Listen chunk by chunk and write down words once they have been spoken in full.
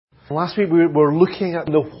Last week we were looking at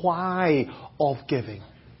the why of giving.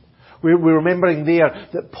 We're remembering there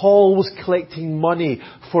that Paul was collecting money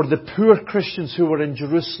for the poor Christians who were in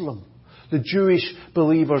Jerusalem, the Jewish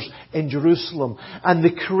believers in Jerusalem. And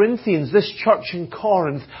the Corinthians, this church in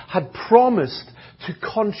Corinth, had promised to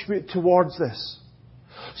contribute towards this.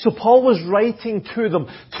 So Paul was writing to them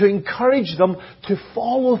to encourage them to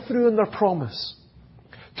follow through on their promise,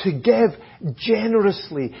 to give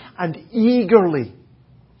generously and eagerly,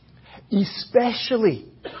 especially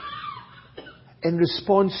in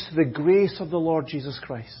response to the grace of the Lord Jesus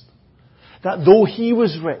Christ. That though He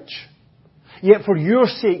was rich, yet for your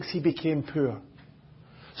sakes He became poor,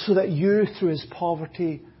 so that you through His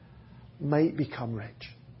poverty might become rich.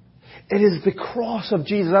 It is the cross of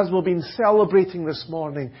Jesus, as we've been celebrating this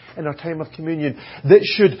morning in our time of communion, that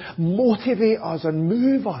should motivate us and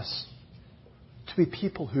move us to be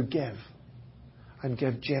people who give, and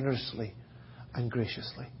give generously and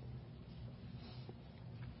graciously.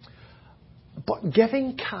 But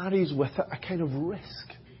giving carries with it a kind of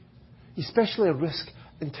risk, especially a risk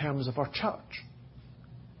in terms of our church.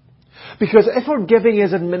 Because if our giving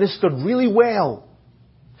is administered really well,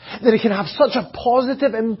 then it can have such a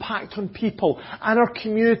positive impact on people and our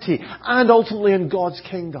community and ultimately in God's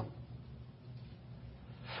kingdom.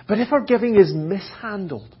 But if our giving is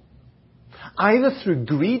mishandled, either through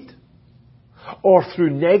greed or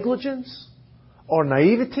through negligence or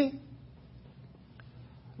naivety,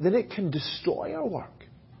 then it can destroy our work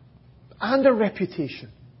and our reputation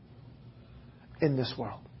in this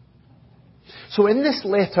world. So in this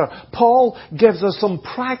letter, Paul gives us some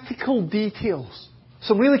practical details,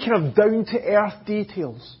 some really kind of down-to-earth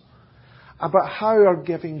details about how our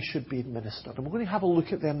giving should be administered. And we're going to have a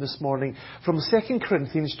look at them this morning from 2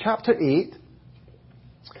 Corinthians chapter 8,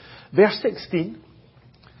 verse 16,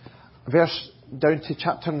 down to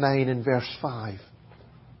chapter 9 and verse 5.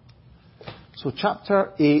 So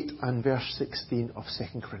chapter 8 and verse 16 of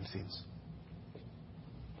 2 Corinthians.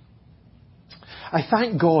 I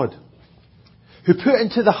thank God, who put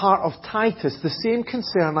into the heart of Titus the same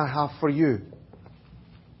concern I have for you.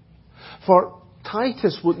 For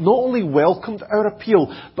Titus not only welcomed our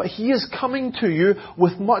appeal, but he is coming to you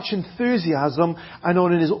with much enthusiasm and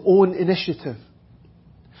on his own initiative.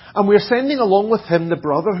 And we are sending along with him the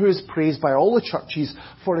brother who is praised by all the churches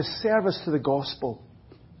for his service to the gospel.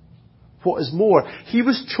 What is more, he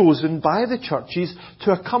was chosen by the churches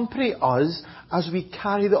to accompany us as we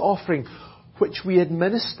carry the offering, which we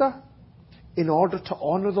administer in order to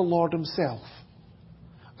honour the Lord Himself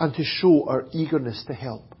and to show our eagerness to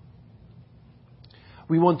help.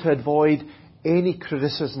 We want to avoid any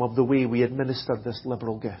criticism of the way we administer this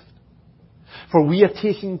liberal gift. For we are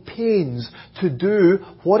taking pains to do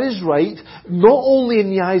what is right, not only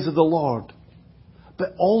in the eyes of the Lord,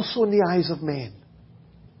 but also in the eyes of men.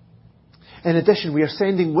 In addition, we are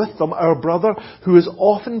sending with them our brother who has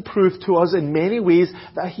often proved to us in many ways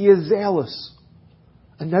that he is zealous.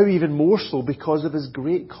 And now even more so because of his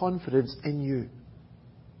great confidence in you.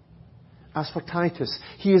 As for Titus,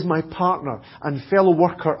 he is my partner and fellow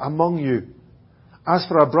worker among you. As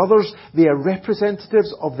for our brothers, they are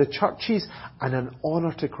representatives of the churches and an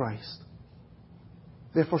honour to Christ.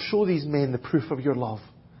 Therefore show these men the proof of your love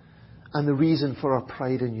and the reason for our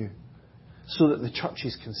pride in you, so that the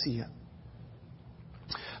churches can see it.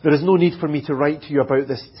 There is no need for me to write to you about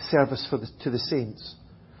this service to the saints,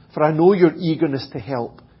 for I know your eagerness to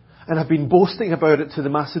help, and have been boasting about it to the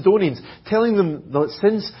Macedonians, telling them that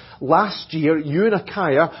since last year you and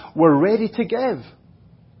Achaia were ready to give,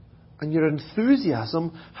 and your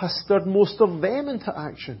enthusiasm has stirred most of them into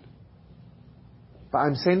action. But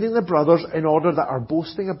I'm sending the brothers in order that our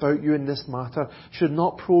boasting about you in this matter should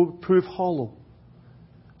not prove hollow,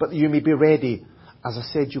 but that you may be ready, as I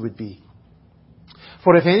said you would be.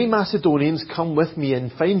 For if any Macedonians come with me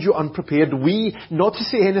and find you unprepared, we, not to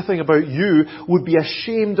say anything about you, would be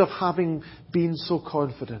ashamed of having been so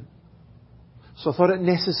confident. So I thought it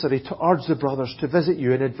necessary to urge the brothers to visit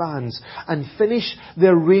you in advance and finish the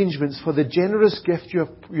arrangements for the generous gift you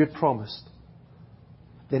had promised.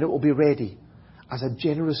 Then it will be ready as a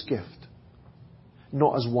generous gift,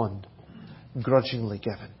 not as one grudgingly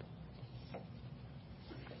given.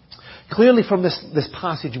 Clearly from this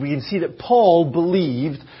passage we can see that Paul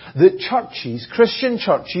believed that churches, Christian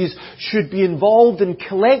churches, should be involved in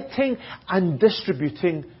collecting and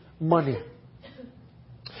distributing money.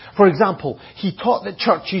 For example, he taught that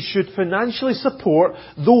churches should financially support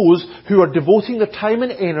those who are devoting their time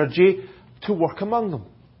and energy to work among them.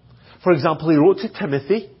 For example, he wrote to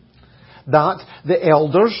Timothy that the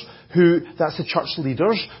elders, that's the church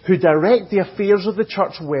leaders, who direct the affairs of the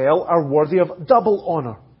church well are worthy of double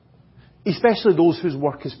honour. especially those whose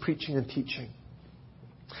work is preaching and teaching.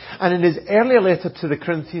 And in his earlier letter to the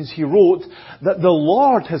Corinthians, he wrote that the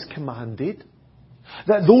Lord has commanded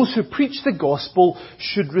that those who preach the gospel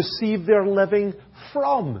should receive their living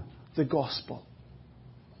from the gospel.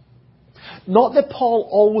 Not that Paul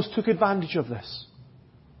always took advantage of this.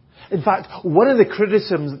 In fact, one of the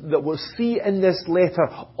criticisms that we'll see in this letter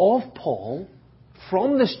of Paul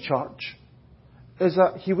from this church is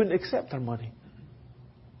that he wouldn't accept their money.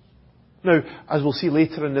 Now, as we'll see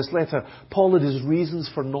later in this letter, Paul had his reasons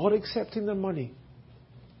for not accepting their money.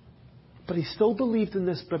 But he still believed in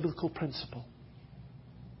this biblical principle.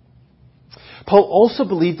 Paul also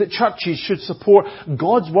believed that churches should support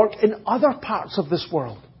God's work in other parts of this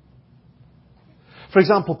world. For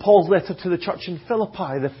example, Paul's letter to the church in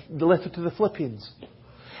Philippi, the letter to the Philippians,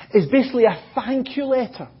 is basically a thank you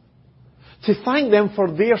letter to thank them for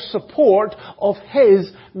their support of his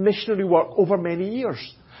missionary work over many years.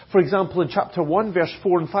 For example, in chapter 1, verse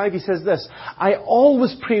 4 and 5, he says this, I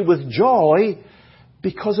always pray with joy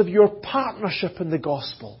because of your partnership in the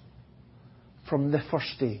gospel from the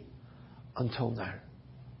first day until now.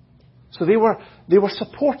 So they were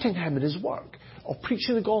supporting him in his work of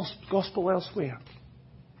preaching the gospel elsewhere.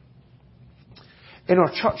 In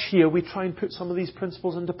our church here, we try and put some of these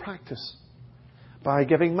principles into practice by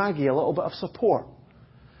giving Maggie a little bit of support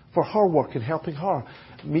for her work and helping her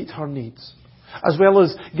meet her needs. As well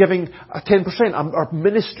as giving a 10%, our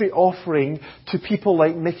ministry offering to people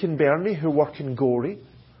like Nick and Bernie who work in Gorey,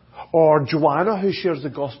 or Joanna who shares the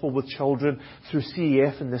gospel with children through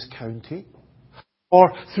CEF in this county,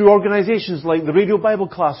 or through organisations like the Radio Bible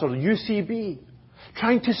Class or the UCB,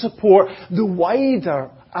 trying to support the wider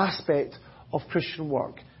aspect of Christian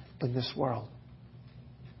work in this world.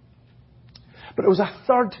 But it was a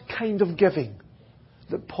third kind of giving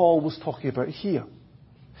that Paul was talking about here.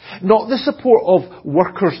 Not the support of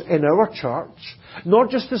workers in our church, not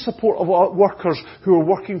just the support of workers who are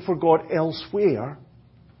working for God elsewhere,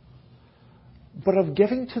 but of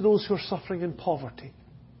giving to those who are suffering in poverty.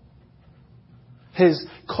 His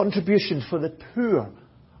contribution for the poor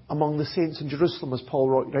among the saints in Jerusalem, as Paul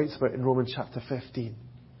writes about in Romans chapter 15.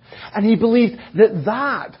 And he believed that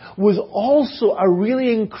that was also a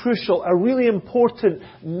really crucial, a really important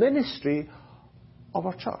ministry of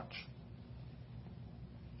our church.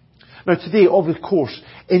 Now today, of course,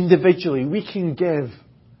 individually, we can give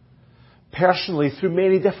personally through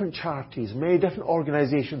many different charities, many different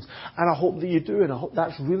organisations, and I hope that you do, and I hope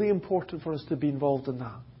that's really important for us to be involved in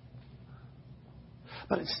that.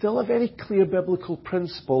 But it's still a very clear biblical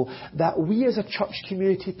principle that we as a church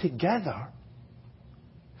community together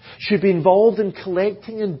should be involved in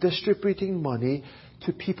collecting and distributing money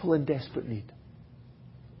to people in desperate need.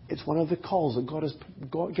 It's one of the calls that God has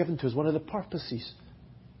given to us, one of the purposes.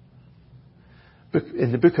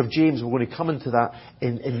 In the book of James, we're going to come into that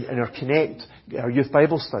in our Connect, our youth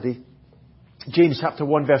Bible study. James chapter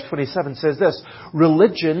 1 verse 27 says this,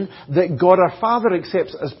 religion that God our Father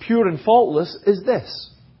accepts as pure and faultless is this,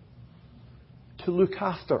 to look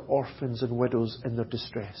after orphans and widows in their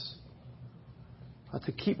distress, and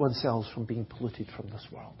to keep oneself from being polluted from this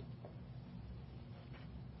world.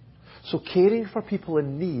 So caring for people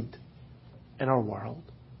in need in our world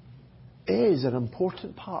is an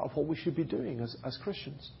important part of what we should be doing as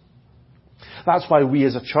Christians. That's why we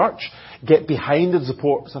as a church get behind and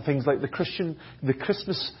support some things like the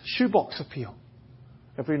Christmas shoebox appeal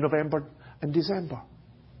every November and December.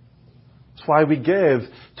 It's why we give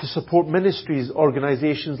to support ministries,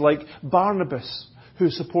 organisations like Barnabas, who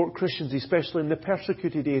support Christians, especially in the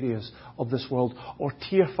persecuted areas of this world, or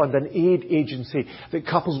Tear Fund, an aid agency that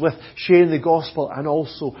couples with sharing the gospel and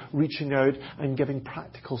also reaching out and giving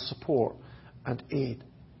practical support and aid.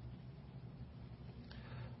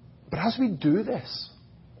 But as we do this,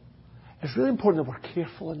 it's really important that we're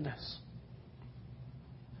careful in this.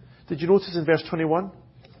 Did you notice in verse 21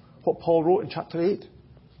 what Paul wrote in chapter 8?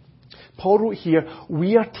 Paul wrote here,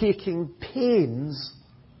 we are taking pains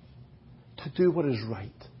to do what is right.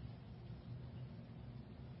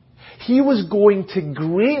 He was going to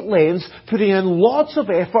great lengths, putting in lots of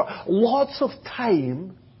effort, lots of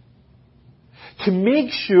time, to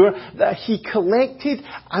make sure that he collected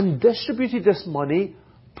and distributed this money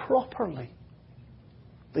properly.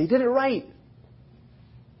 That he did it right.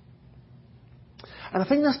 And I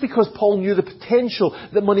think that's because Paul knew the potential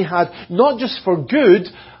that money had, not just for good,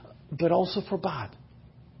 but also for bad.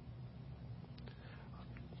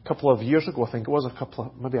 A couple of years ago, I think it was,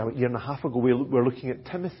 maybe a year and a half ago, we were looking at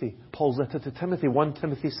Timothy, Paul's letter to Timothy, 1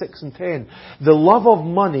 Timothy 6 and 10. The love of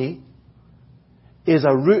money is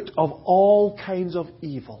a root of all kinds of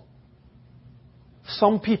evil.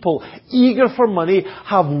 Some people, eager for money,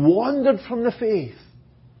 have wandered from the faith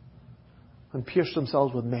and pierced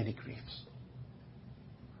themselves with many griefs.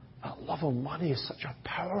 That love of money is such a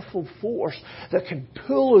powerful force that can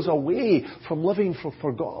pull us away from living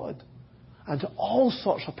for God and to all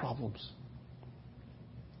sorts of problems.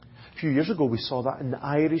 A few years ago we saw that in the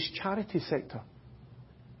Irish charity sector.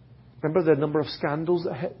 Remember the number of scandals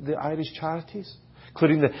that hit the Irish charities?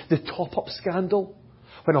 Including the top-up scandal,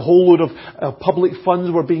 when a whole load of public funds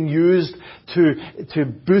were being used to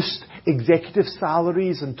boost executive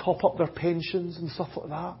salaries and top up their pensions and stuff like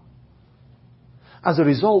that. As a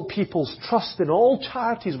result, people's trust in all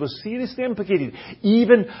charities was seriously implicated.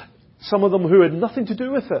 Even some of them who had nothing to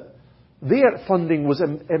do with it. Their funding was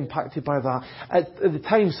impacted by that. At the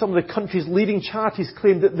time, some of the country's leading charities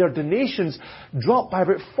claimed that their donations dropped by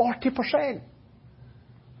about 40%.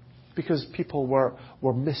 Because people were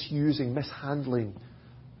mishandling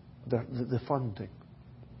the funding.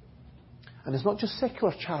 And it's not just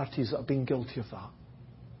secular charities that have been guilty of that.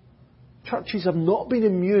 Churches have not been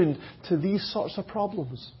immune to these sorts of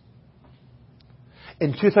problems.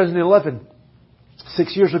 In 2011,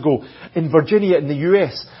 6 years ago, in Virginia in the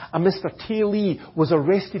US, a Mr. Tay Lee was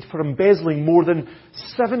arrested for embezzling more than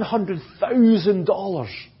 $700,000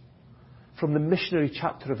 from the missionary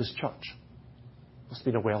chapter of his church. Must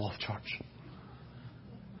have been a well-off church.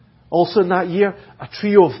 Also in that year, a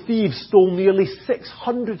trio of thieves stole nearly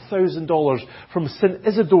 $600,000 from St.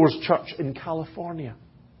 Isidore's Church in California.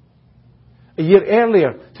 A year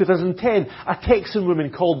earlier, 2010, a Texan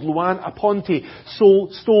woman called Luann Aponte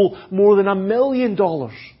stole more than $1 million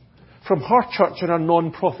from her church and her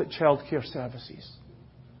non-profit childcare services.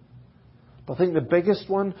 But I think the biggest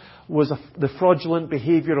one was the fraudulent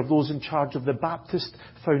behaviour of those in charge of the Baptist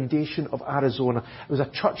Foundation of Arizona. It was a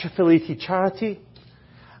church-affiliated charity,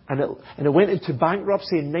 and it went into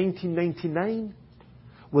bankruptcy in 1999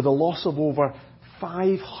 with a loss of over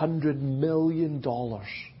 $500 million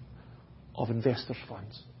of investors'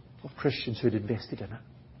 funds, of Christians who had invested in it.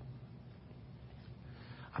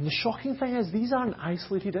 And the shocking thing is, these aren't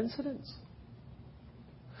isolated incidents.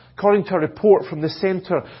 According to a report from the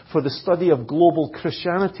Centre for the Study of Global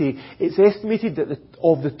Christianity, it's estimated that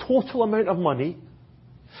of the total amount of money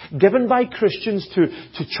given by Christians to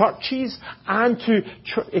churches and to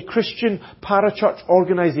Christian parachurch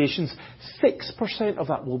organisations, 6% of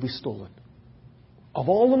that will be stolen. Of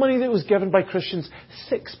all the money that was given by Christians,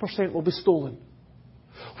 6% will be stolen.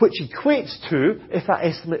 Which equates to, if that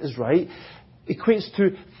estimate is right, equates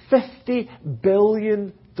to $50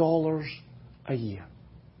 billion a year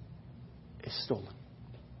is stolen.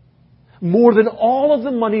 More than all of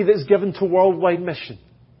the money that's given to worldwide mission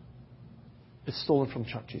is stolen from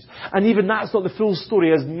churches. And even that's not the full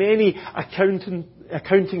story, as many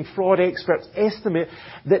accounting fraud experts estimate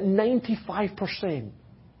that 95%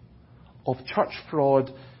 of church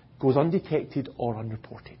fraud goes undetected or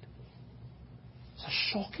unreported. It's a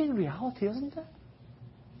shocking reality, isn't it?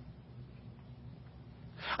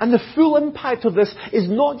 And the full impact of this is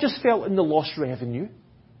not just felt in the lost revenue,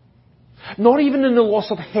 not even in the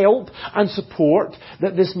loss of help and support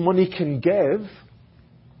that this money can give,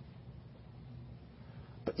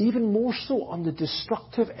 but even more so on the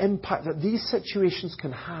destructive impact that these situations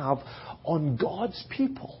can have on God's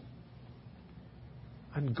people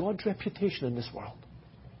and God's reputation in this world.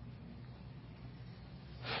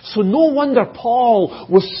 So no wonder Paul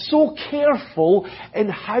was so careful in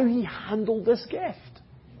how he handled this gift.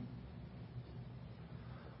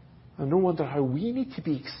 And no wonder how we need to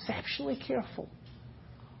be exceptionally careful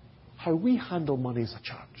how we handle money as a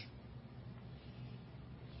church.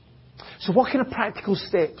 So what kind of practical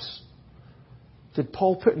steps did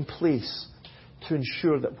Paul put in place to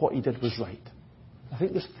ensure that what he did was right? I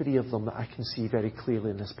think there's 3 of them that I can see very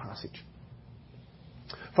clearly in this passage.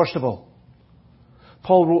 First of all,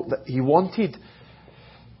 Paul wrote that he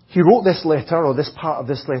wrote this letter, or this part of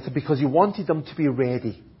this letter, because he wanted them to be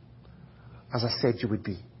ready, as I said you would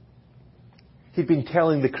be. He'd been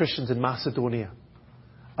telling the Christians in Macedonia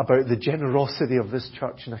about the generosity of this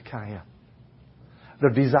church in Achaia,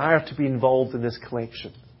 their desire to be involved in this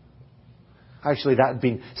collection. Actually, that had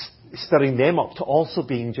been stirring them up to also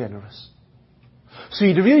being generous. So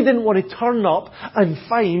he really didn't want to turn up and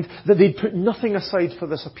find that they'd put nothing aside for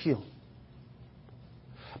this appeal.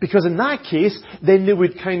 Because in that case, then they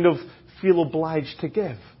would kind of feel obliged to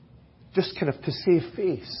give. Just kind of to save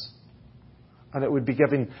face. And it would be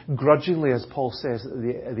given grudgingly, as Paul says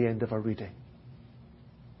at the end of our reading.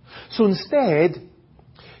 So instead,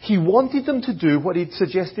 he wanted them to do what he'd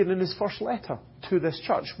suggested in his first letter to this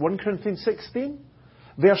church. 1 Corinthians 16,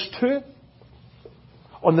 verse 2.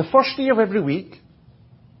 On the first day of every week,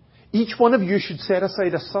 Each one of you should set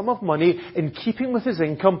aside a sum of money in keeping with his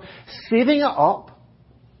income, saving it up,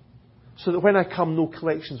 so that when I come, no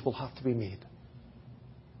collections will have to be made.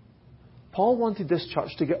 Paul wanted this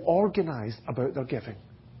church to get organised about their giving.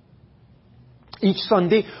 Each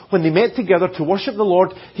Sunday, when they met together to worship the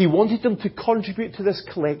Lord, he wanted them to contribute to this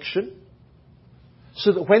collection,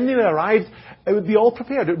 so that when they arrived, it would be all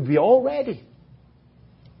prepared. It would be all ready.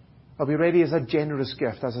 It'll be ready as a generous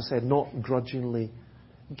gift, as I said, not grudgingly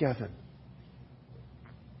given.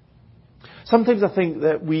 Sometimes I think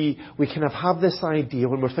that we kind of have this idea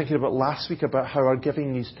when we're thinking about last week about how our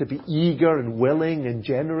giving needs to be eager and willing and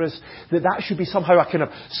generous, that should be somehow a kind of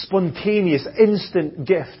spontaneous, instant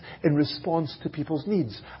gift in response to people's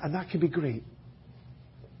needs. And that can be great.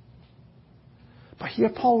 But here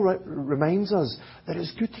Paul reminds us that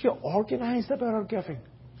it's good to get organised about our giving.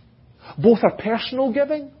 Both our personal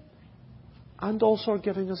giving and also our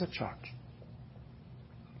giving as a church.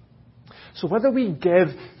 So whether we give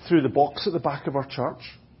through the box at the back of our church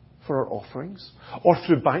for our offerings, or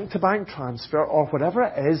through bank-to-bank transfer, or whatever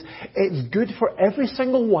it is, it's good for every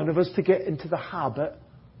single one of us to get into the habit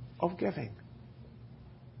of giving.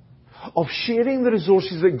 Of sharing the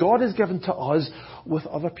resources that God has given to us with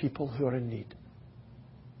other people who are in need.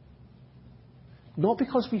 Not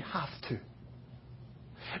because we have to.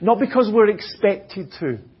 Not because we're expected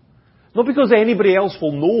to. Not because anybody else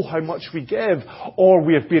will know how much we give, or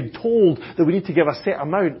we have been told that we need to give a set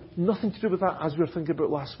amount. Nothing to do with that, as we were thinking about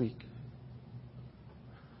last week.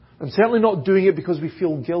 And certainly not doing it because we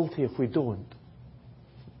feel guilty if we don't.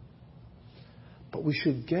 But we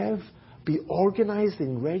should be organised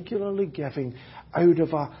in regularly giving out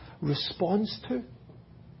of a response to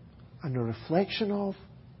and a reflection of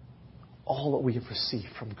all that we have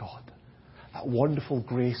received from God. That wonderful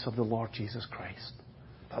grace of the Lord Jesus Christ.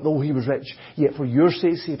 That though he was rich, yet for your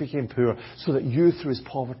sake he became poor, so that you through his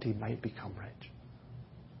poverty might become rich.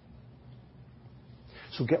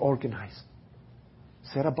 So get organised.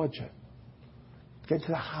 Set a budget. Get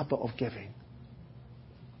into the habit of giving.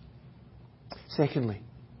 Secondly,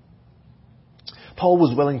 Paul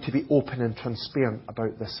was willing to be open and transparent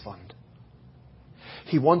about this fund.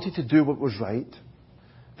 He wanted to do what was right.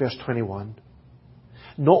 Verse 21.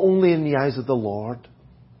 Not only in the eyes of the Lord,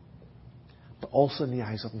 but also in the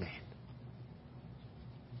eyes of men.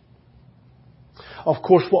 Of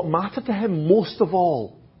course, what mattered to him most of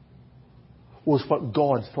all was what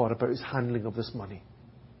God thought about his handling of this money.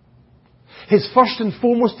 His first and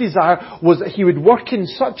foremost desire was that he would work in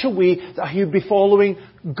such a way that he would be following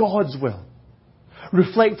God's will,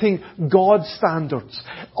 reflecting God's standards,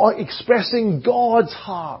 expressing God's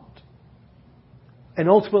heart, and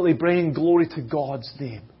ultimately bringing glory to God's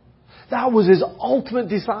name. That was his ultimate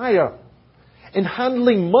desire. In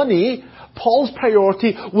handling money, Paul's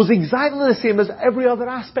priority was exactly the same as every other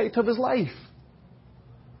aspect of his life.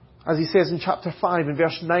 As he says in chapter 5 and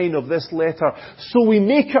verse 9 of this letter, so we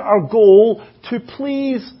make it our goal to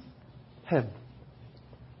please him.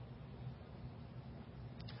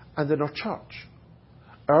 And in our church,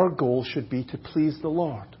 our goal should be to please the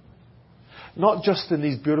Lord. Not just in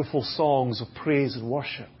these beautiful songs of praise and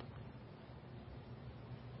worship,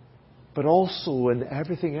 but also in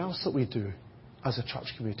everything else that we do as a church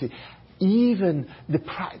community. Even the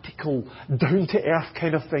practical, down-to-earth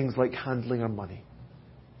kind of things like handling our money.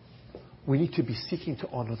 We need to be seeking to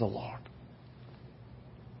honour the Lord.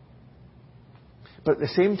 But at the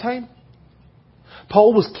same time,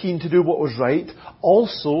 Paul was keen to do what was right,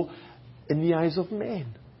 also in the eyes of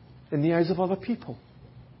men, in the eyes of other people.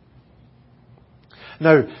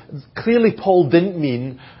 Now, clearly Paul didn't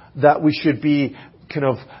mean that we should be kind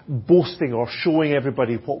of boasting or showing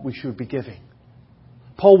everybody what we should be giving.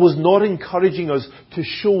 Paul was not encouraging us to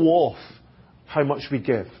show off how much we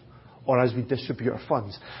give or as we distribute our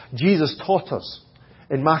funds. Jesus taught us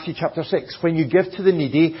in Matthew chapter 6, when you give to the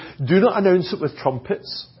needy, do not announce it with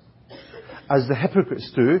trumpets, as the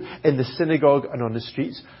hypocrites do in the synagogue and on the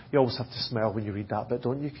streets. You always have to smile when you read that bit,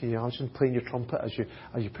 don't you? Can you imagine playing your trumpet as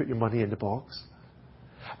you put your money in the box?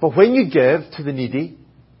 But when you give to the needy,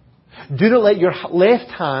 do not let your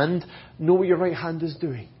left hand know what your right hand is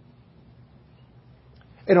doing.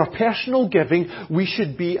 In our personal giving, we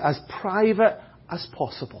should be as private as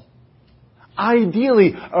possible.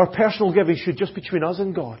 Ideally, our personal giving should just be between us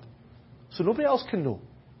and God, so nobody else can know.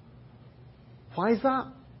 Why is that?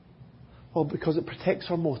 Well, because it protects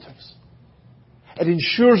our motives. It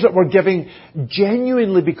ensures that we're giving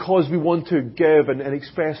genuinely because we want to give and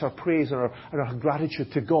express our praise and our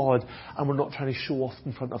gratitude to God, and we're not trying to show off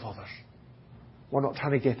in front of others. We're not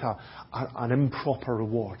trying to get an improper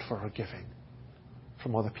reward for our giving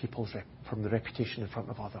from other people's, from the reputation in front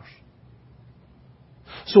of others.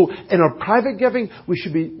 So in our private giving,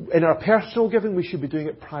 in our personal giving, we should be doing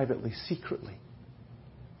it privately, secretly.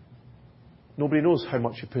 Nobody knows how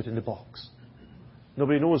much you put in the box.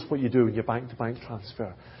 Nobody knows what you do in your bank-to-bank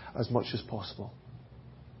transfer as much as possible.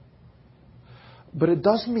 But it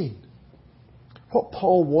does mean, what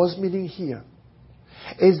Paul was meaning here,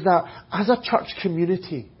 is that as a church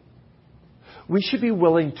community, we should be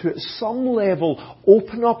willing to, at some level,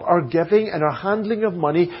 open up our giving and our handling of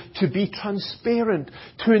money to be transparent,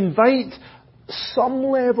 to invite some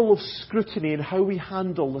level of scrutiny in how we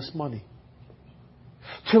handle this money.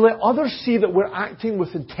 To let others see that we're acting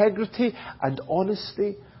with integrity and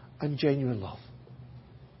honesty and genuine love.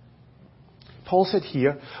 Paul said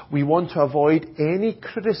here, we want to avoid any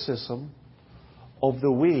criticism of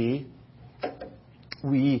the way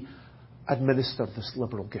we administer this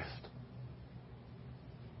liberal gift.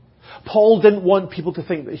 Paul didn't want people to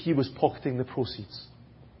think that he was pocketing the proceeds,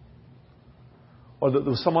 or that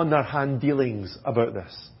there was some underhand dealings about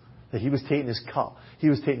this, that he was taking his cut, he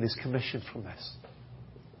was taking his commission from this.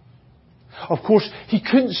 Of course, he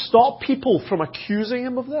couldn't stop people from accusing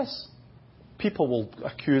him of this. People will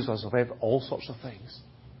accuse us of all sorts of things.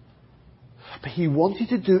 But he wanted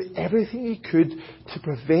to do everything he could to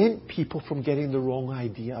prevent people from getting the wrong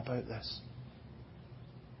idea about this.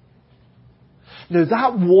 Now,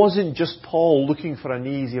 that wasn't just Paul looking for an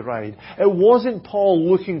easy ride. It wasn't Paul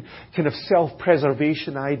looking kind of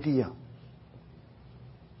self-preservation idea.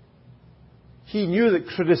 He knew that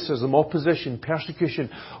criticism, opposition, persecution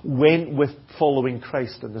went with following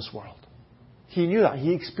Christ in this world. He knew that.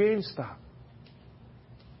 He experienced that.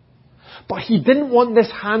 But he didn't want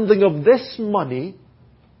this handling of this money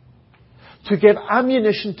to give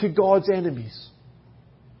ammunition to God's enemies.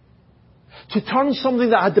 To turn something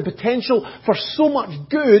that had the potential for so much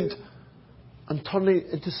good and turn it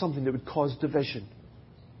into something that would cause division.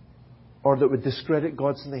 Or that would discredit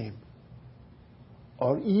God's name.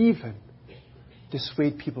 Or even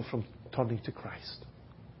dissuade people from turning to Christ.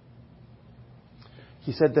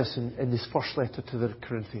 He said this in his first letter to the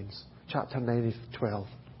Corinthians, chapter 9, 12.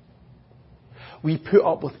 We put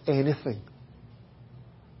up with anything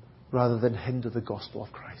rather than hinder the gospel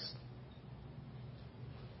of Christ.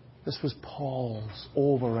 This was Paul's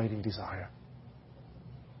overriding desire.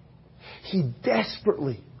 He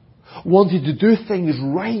desperately wanted to do things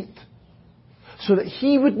right so that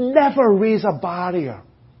he would never raise a barrier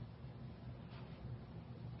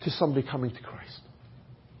to somebody coming to Christ.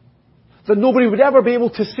 That nobody would ever be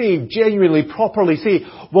able to say, genuinely, properly say,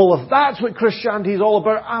 well, if that's what Christianity is all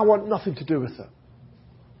about, I want nothing to do with it.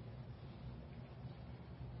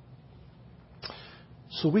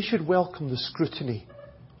 So we should welcome the scrutiny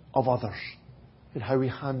of others in how we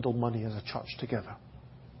handle money as a church together.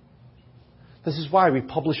 This is why we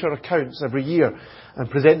publish our accounts every year and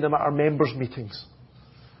present them at our members' meetings.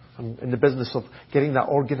 I'm in the business of getting that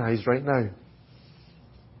organised right now.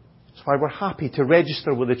 That's why we're happy to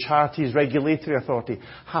register with the Charities Regulatory Authority.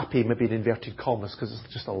 Happy, maybe in inverted commas, because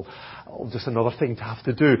it's just another thing to have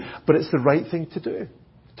to do. But it's the right thing to do.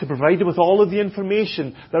 To provide you with all of the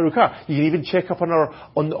information that we require. You can even check up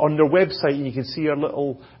on their website and you can see our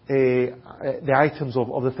little the items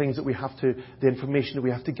of the things that we have to, the information that we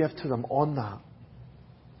have to give to them on that.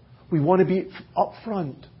 We want to be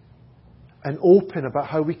upfront and open about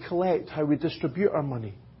how we collect, how we distribute our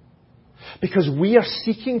money. Because we are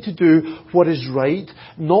seeking to do what is right,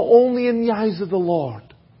 not only in the eyes of the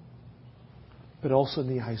Lord, but also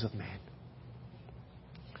in the eyes of men.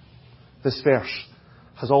 This verse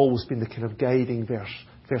has always been the kind of guiding verse,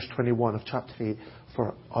 verse 21 of chapter 8,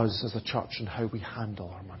 for us as a church and how we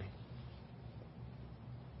handle our money.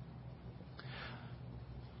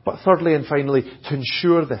 But thirdly and finally, to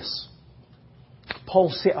ensure this,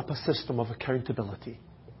 Paul set up a system of accountability.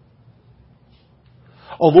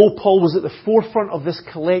 Although Paul was at the forefront of this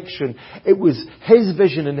collection, it was his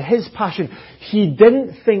vision and his passion. He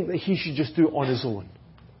didn't think that he should just do it on his own.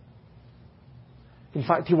 In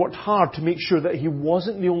fact, he worked hard to make sure that he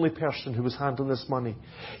wasn't the only person who was handling this money.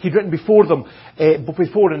 He'd written before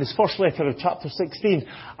in his first letter of chapter 16,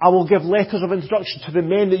 I will give letters of introduction to the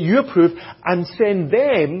men that you approve and send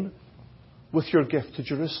them with your gift to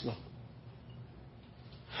Jerusalem.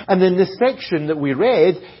 And in this section that we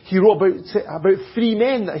read, he wrote about 3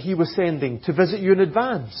 men that he was sending to visit you in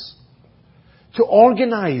advance. To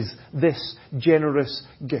organise this generous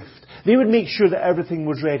gift. They would make sure that everything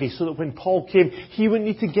was ready so that when Paul came, he wouldn't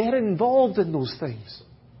need to get involved in those things.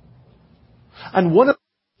 And one of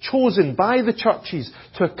them chosen by the churches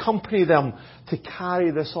to accompany them to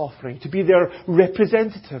carry this offering, to be their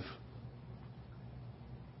representative.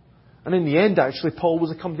 And in the end, actually, Paul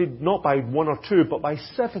was accompanied not by 1 or 2, but by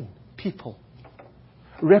 7 people.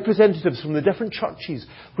 representatives from the different churches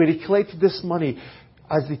where he collected this money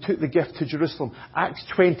as they took the gift to Jerusalem. Acts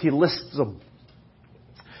 20 lists them.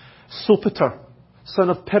 Sopater, son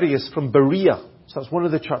of Piraeus from Berea. So that's one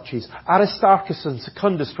of the churches. Aristarchus and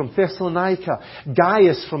Secundus from Thessalonica.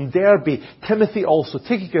 Gaius from Derbe. Timothy also.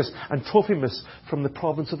 Tychicus and Trophimus from the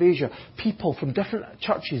province of Asia. People from different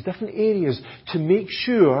churches, different areas, to make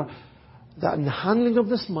sure that in the handling of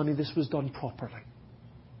this money, this was done properly.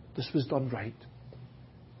 This was done right.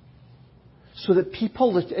 So that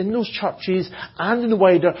people that in those churches and in the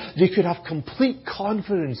wider, they could have complete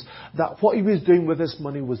confidence that what he was doing with this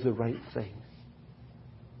money was the right thing.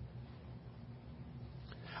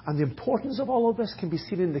 And the importance of all of this can be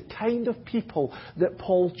seen in the kind of people that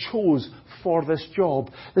Paul chose for this job.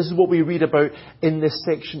 This is what we read about in this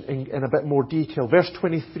section in a bit more detail. Verse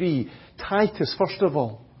 23, Titus, first of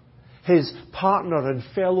all, his partner and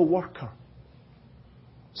fellow worker.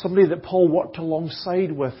 Somebody that Paul worked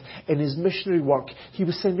alongside with in his missionary work. He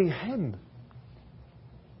was sending him.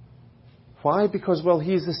 Why? Because, well,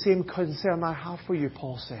 he is the same concern I have for you,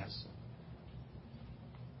 Paul says.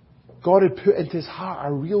 God had put into his heart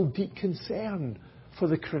a real deep concern for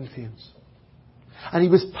the Corinthians. And he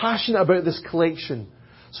was passionate about this collection.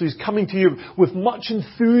 So he's coming to you with much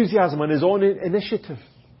enthusiasm on his own initiative.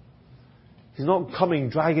 He's not coming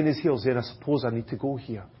dragging his heels saying, I suppose I need to go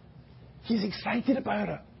here. He's excited about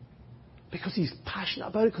it. Because he's passionate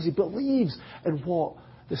about it. Because he believes in what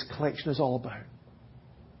this collection is all about.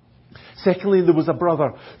 Secondly, there was a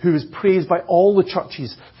brother who was praised by all the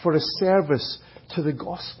churches for his service to the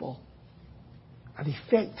gospel. An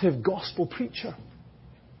effective gospel preacher.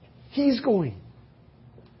 He's going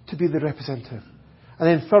to be the representative. And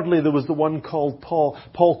then thirdly, there was the one called Paul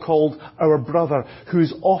called our brother,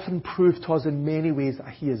 who's often proved to us in many ways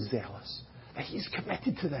that he is zealous. That he's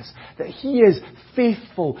committed to this. That he is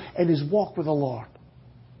faithful in his walk with the Lord.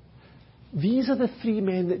 These are the three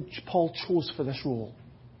men that Paul chose for this role.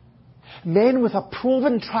 Men with a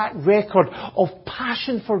proven track record of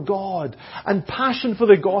passion for God and passion for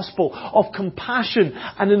the gospel, of compassion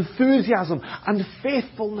and enthusiasm and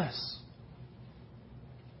faithfulness.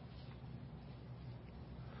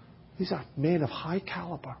 These are men of high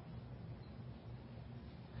caliber.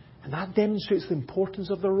 And that demonstrates the importance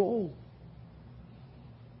of their role.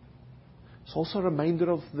 It's also a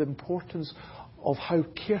reminder of the importance of how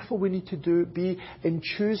careful we need to be in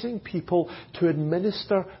choosing people to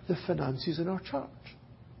administer the finances in our church.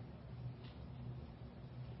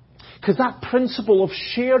 Because that principle of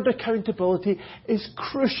shared accountability is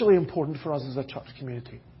crucially important for us as a church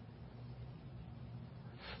community.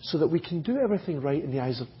 So that we can do everything right in the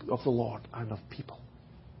eyes of the Lord and of people.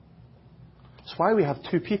 That's why we have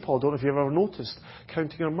two people, I don't know if you've ever noticed,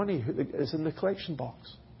 counting our money is in the collection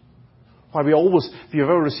box. Why we always, if you've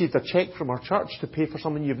ever received a cheque from our church to pay for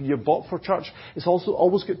something you've bought for church, it's also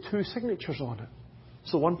always got two signatures on it.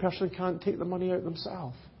 So one person can't take the money out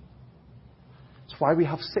themselves. That's why we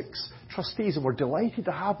have 6 trustees, and we're delighted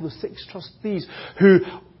to have the 6 trustees who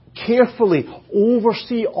carefully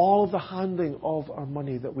oversee all of the handling of our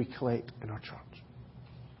money that we collect in our church.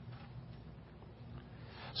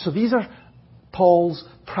 So these are Paul's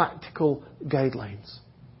practical guidelines.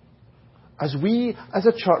 As we, as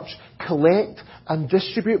a church, collect and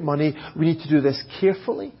distribute money, we need to do this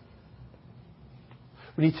carefully.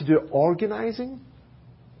 We need to do organising,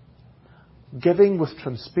 giving with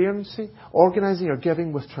transparency, organising or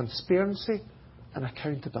giving with transparency and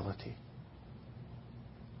accountability.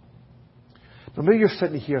 Now maybe you're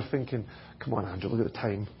sitting here thinking, come on Andrew, look at the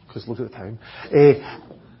time, because look at the time.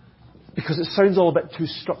 Because it sounds all a bit too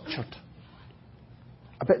structured,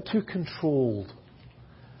 a bit too controlled.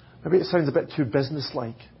 Maybe it sounds a bit too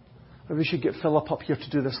business-like. Maybe we should get Philip up here to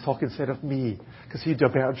do this talk instead of me, because he'd do a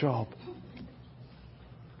better job.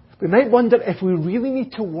 We might wonder if we really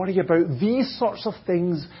need to worry about these sorts of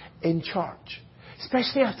things in church.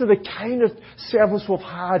 Especially after the kind of service we've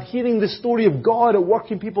had, hearing the story of God at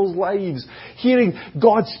work in people's lives, hearing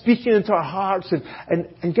God speaking into our hearts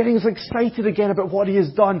and getting us excited again about what He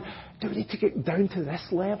has done. Do we need to get down to this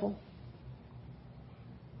level?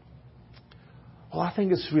 Well, I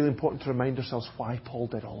think it's really important to remind ourselves why Paul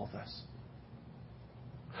did all of this.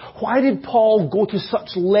 Why did Paul go to such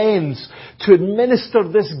lengths to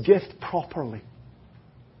administer this gift properly?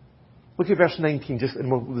 Look at verse 19,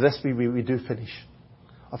 and with this we do finish,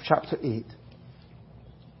 of chapter 8.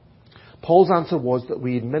 Paul's answer was that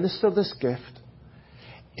we administer this gift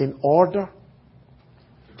in order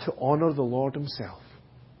to honour the Lord Himself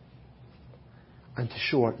and to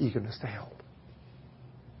show our eagerness to help.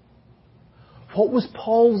 What was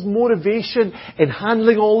Paul's motivation in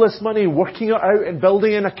handling all this money, working it out and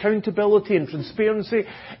building in accountability and transparency?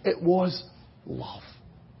 It was love.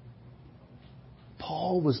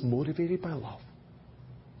 Paul was motivated by love.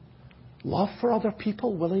 Love for other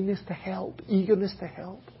people, willingness to help, eagerness to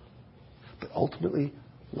help. But ultimately,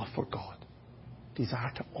 love for God.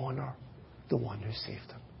 Desire to honour the one who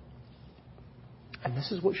saved him. And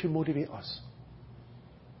this is what should motivate us.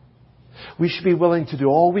 We should be willing to do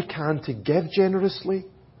all we can to give generously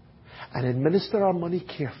and administer our money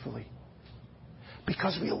carefully.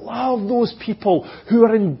 Because we love those people who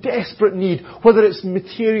are in desperate need, whether it's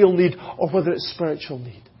material need or whether it's spiritual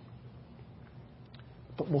need.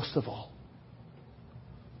 But most of all,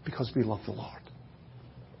 because we love the Lord.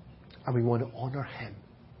 And we want to honour Him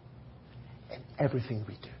in everything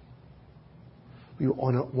we do. We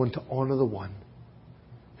want to honour the one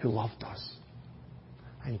who loved us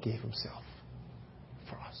and gave Himself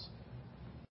for us.